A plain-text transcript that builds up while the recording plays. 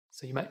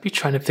So you might be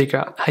trying to figure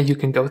out how you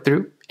can go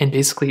through and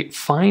basically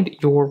find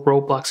your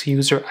Roblox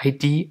user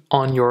ID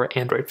on your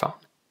Android phone.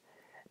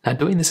 Now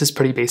doing this is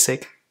pretty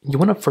basic. You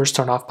want to first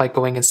start off by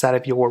going inside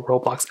of your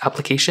Roblox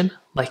application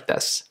like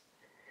this.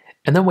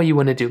 And then what you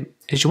want to do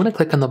is you want to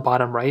click on the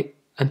bottom right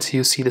until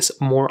you see this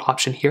more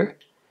option here.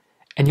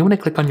 And you want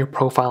to click on your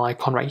profile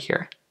icon right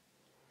here.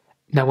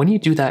 Now when you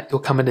do that, you'll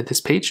come into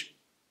this page.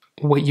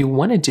 What you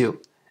want to do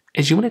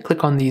is you want to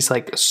click on these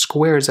like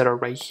squares that are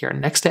right here.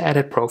 Next to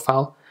edit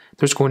profile,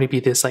 there's going to be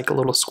this like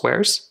little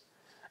squares.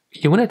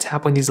 You want to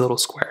tap on these little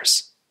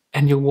squares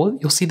and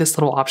you'll see this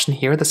little option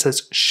here that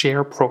says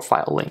share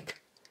profile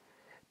link.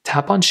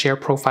 Tap on share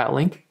profile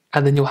link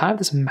and then you'll have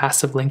this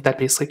massive link that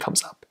basically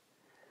comes up.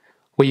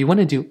 What you want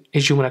to do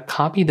is you want to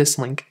copy this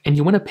link and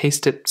you want to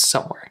paste it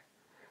somewhere.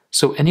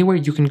 So anywhere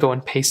you can go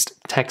and paste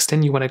text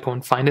in, you want to go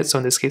and find it. So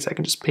in this case, I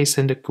can just paste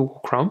it into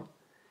Google Chrome.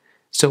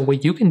 So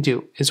what you can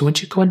do is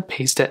once you go and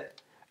paste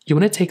it, you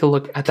want to take a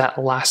look at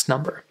that last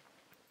number.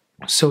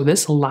 So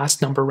this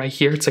last number right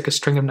here, it's like a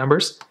string of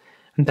numbers.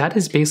 And that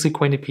is basically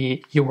going to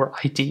be your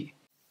ID.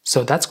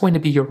 So that's going to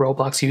be your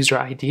Roblox user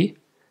ID.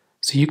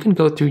 So you can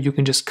go through, you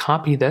can just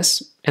copy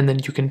this, and then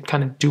you can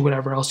kind of do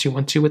whatever else you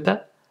want to with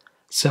that.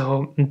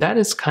 So that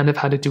is kind of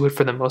how to do it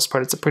for the most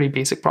part. It's a pretty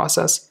basic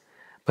process,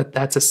 but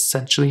that's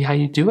essentially how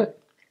you do it.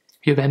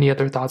 If you have any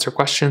other thoughts or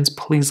questions,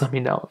 please let me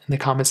know in the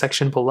comment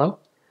section below.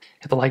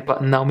 Hit the like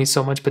button, that'll mean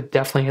so much, but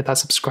definitely hit that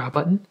subscribe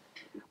button.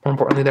 More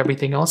importantly than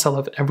everything else, I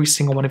love every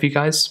single one of you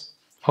guys.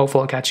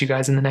 Hopefully I'll catch you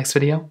guys in the next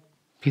video.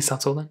 Peace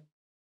out till then.